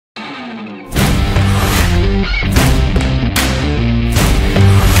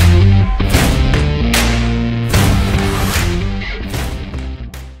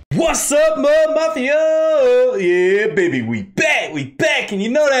What's up, Mud Mafia? Yeah, baby, we back, and you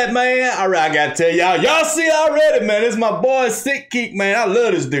know that, man. All right, I gotta tell y'all see already, man. This is my boy Sickick, man. I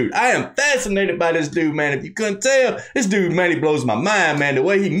love this dude. I am fascinated by this dude, man. If you couldn't tell, this dude, man, he blows my mind, man. The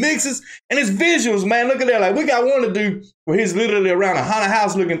way he mixes and his visuals, man. Look at that. Like, we got one to do where he's literally around a haunted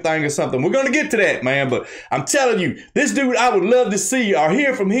house looking thing or something. We're gonna get to that, man. But I'm telling you, this dude, I would love to see or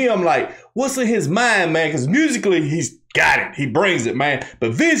hear from him, like, what's in his mind, man? Because musically, he's got it. He brings it, man.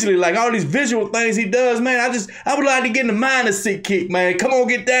 But visually, like all these visual things he does, man, I would like to get in the mind of Sickick, man. Come on,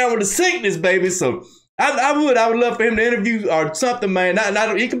 get down with the sickness, baby. So I would love for him to interview or something, man.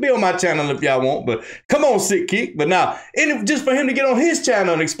 He can be on my channel if y'all want, but come on, Sickick. But now, just for him to get on his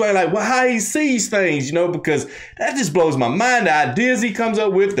channel and explain like how he sees things, you know, because that just blows my mind. The ideas he comes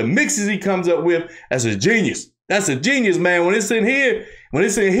up with, the mixes he comes up with, that's a genius. That's a genius, man. When it's in here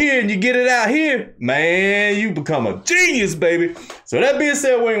and you get it out here, man, you become a genius, baby. So that being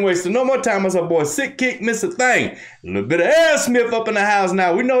said, we ain't wasting no more time. It's our boy Sickick, Mr. Thing. A little bit of Aerosmith up in the house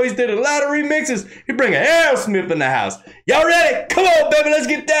now. We know he's did a lot of remixes. He bring an Aerosmith in the house. Y'all ready? Come on, baby. Let's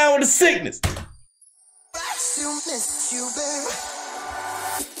get down with the sickness.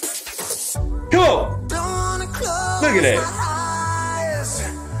 Come on. Look at that.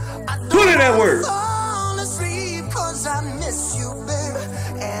 Put in that word.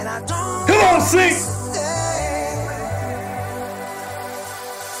 Come on, Sick!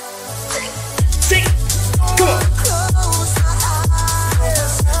 Sick! Come on!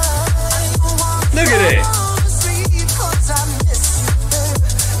 Look at that!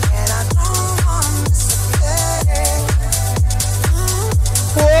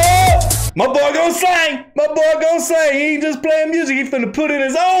 Whoa! My boy gonna sing! My boy gonna sing! He ain't just playing music, he finna put in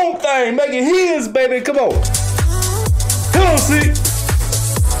his own thing, make it his, baby! Come on! Come on, Sick!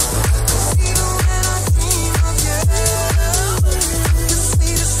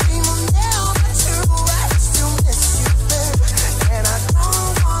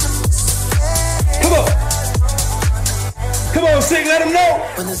 Come on, Sick, let him know.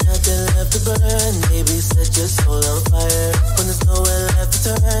 When there's nothing left to burn, baby, set your soul on fire. When there's nowhere left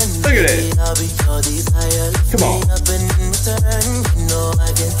to turn, look at that. I'll be your desire. Come on. Up and in return, you know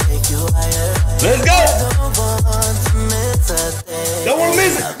I can take you higher. Let's go. Don't want to miss a thing. Don't want to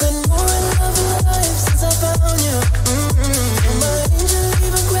miss it. I've been more in love with life since I found you. You're my angel,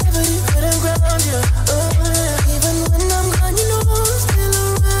 even gravity couldn't ground you. Even when I'm gone, you know I'm still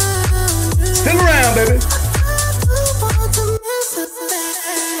around. Still around, baby.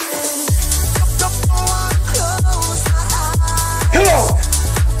 Come on!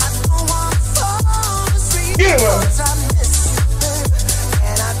 Get him up!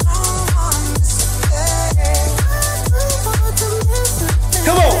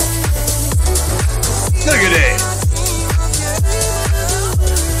 Come on! Look at that!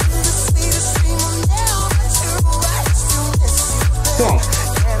 Come on!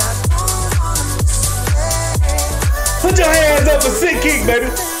 Put your hands up for Sickick, baby!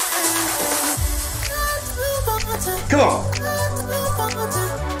 Come on!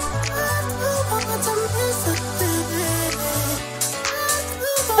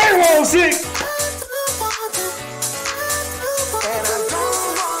 Bring on, Sick!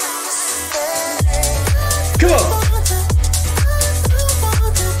 Come on!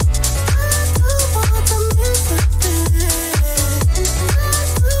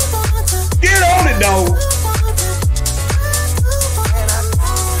 Get on it, dog!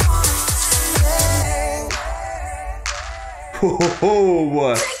 Oh,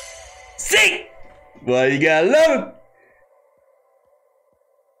 boy. Sick! Boy, you gotta love it.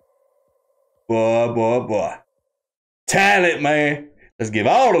 Boy. Talent, man. Let's give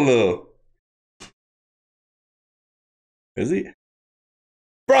all the love. Is it?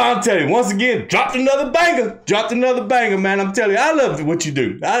 Bro, I'm telling you, once again, dropped another banger, man. I'm telling you, I love what you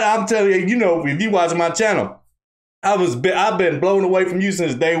do. I'm telling you, you know, if you watching my channel, I've been blown away from you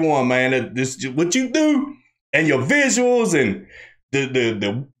since day one, man. What you do and your visuals and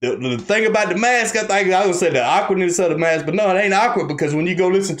the thing about the mask, I was gonna say the awkwardness of the mask, but no, it ain't awkward because when you go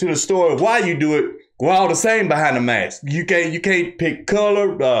listen to the story of why you do it, we're all the same behind the mask. You can't pick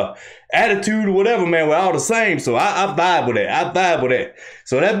color, attitude, or whatever, man. We're all the same. So I vibe with that.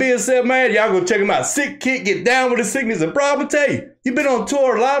 So that being said, man, y'all go check him out. Sickick, get down with the sickness. And bro, I'm gonna tell you, you've been on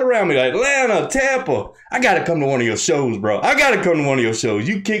tour a lot around me, like Atlanta, Tampa. I gotta come to one of your shows, bro.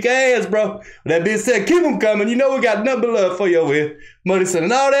 You kick ass, bro. With that being said, keep them coming. You know we got nothing but love for you over here. Muddy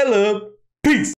sending all that love. Peace.